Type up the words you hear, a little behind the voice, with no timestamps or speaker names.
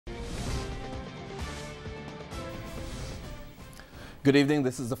Good evening,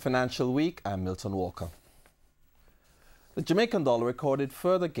 this is the Financial Week. I'm Milton Walker. The Jamaican dollar recorded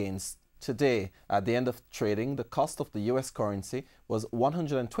further gains today. At the end of trading, the cost of the US currency was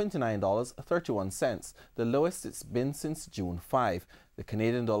 $129.31, the lowest it's been since June 5. The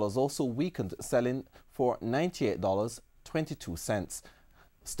Canadian dollar has also weakened, selling for $98.22.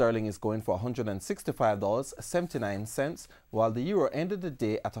 Sterling is going for $165.79, while the euro ended the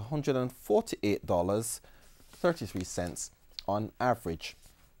day at $148.33 on average.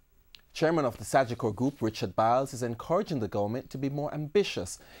 Chairman of the Sagicor Group, Richard Biles, is encouraging the government to be more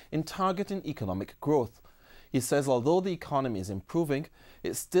ambitious in targeting economic growth. He says although the economy is improving,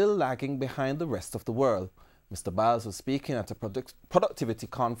 it's still lagging behind the rest of the world. Mr. Biles was speaking at a productivity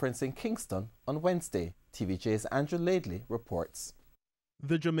conference in Kingston on Wednesday. TVJ's Andrew Laidley reports.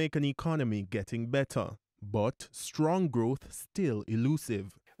 The Jamaican economy getting better, but strong growth still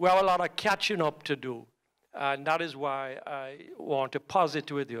elusive. We have a lot of catching up to do. And that is why I want to posit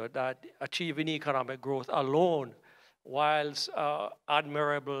with you that achieving economic growth alone, whilst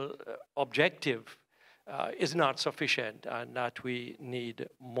admirable objective, is not sufficient and that we need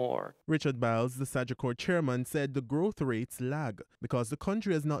more. Richard Biles, the Sagicor chairman, said the growth rates lag because the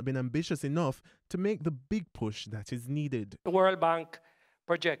country has not been ambitious enough to make the big push that is needed. The World Bank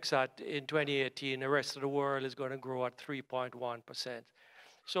projects that in 2018, the rest of the world is going to grow at 3.1%.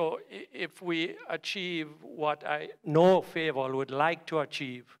 So if we achieve what I know Favour would like to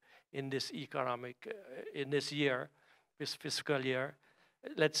achieve in this in this year, this fiscal year,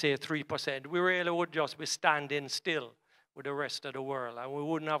 let's say 3%, we really would just be standing still with the rest of the world, and we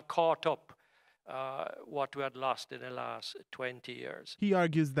wouldn't have caught up what we had lost in the last 20 years. He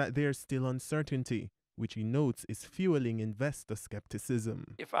argues that there's still uncertainty, which he notes is fueling investor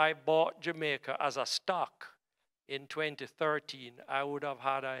skepticism. If I bought Jamaica as a stock in 2013, I would have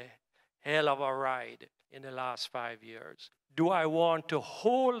had a hell of a ride in the last 5 years. Do I want to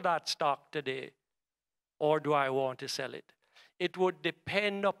hold that stock today, or do I want to sell it? It would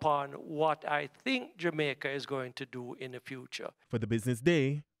depend upon what I think Jamaica is going to do in the future. For the Business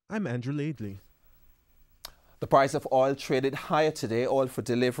Day, I'm Andrew Laidley. The price of oil traded higher today. Oil for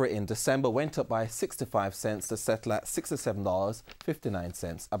delivery in December went up by 65 cents to settle at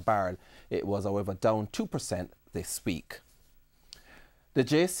 $67.59 a barrel. It was, however, down 2% this week. The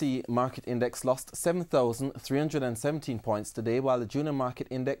JC Market Index lost 7,317 points today, while the Junior Market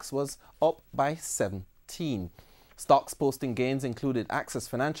Index was up by 17. Stocks posting gains included Access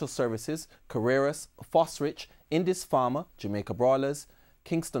Financial Services, Carreras, Fosrich, Indus Pharma, Jamaica Broilers,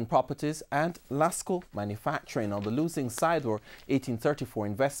 Kingston Properties and Lasco Manufacturing. On the losing side were 1834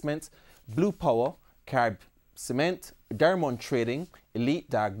 Investments, Blue Power, Carib Cement, Dermont Trading, Elite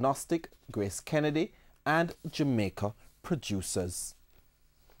Diagnostic, Grace Kennedy and Jamaica Producers.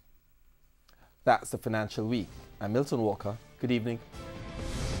 That's the Financial Week. I'm Milton Walker. Good evening.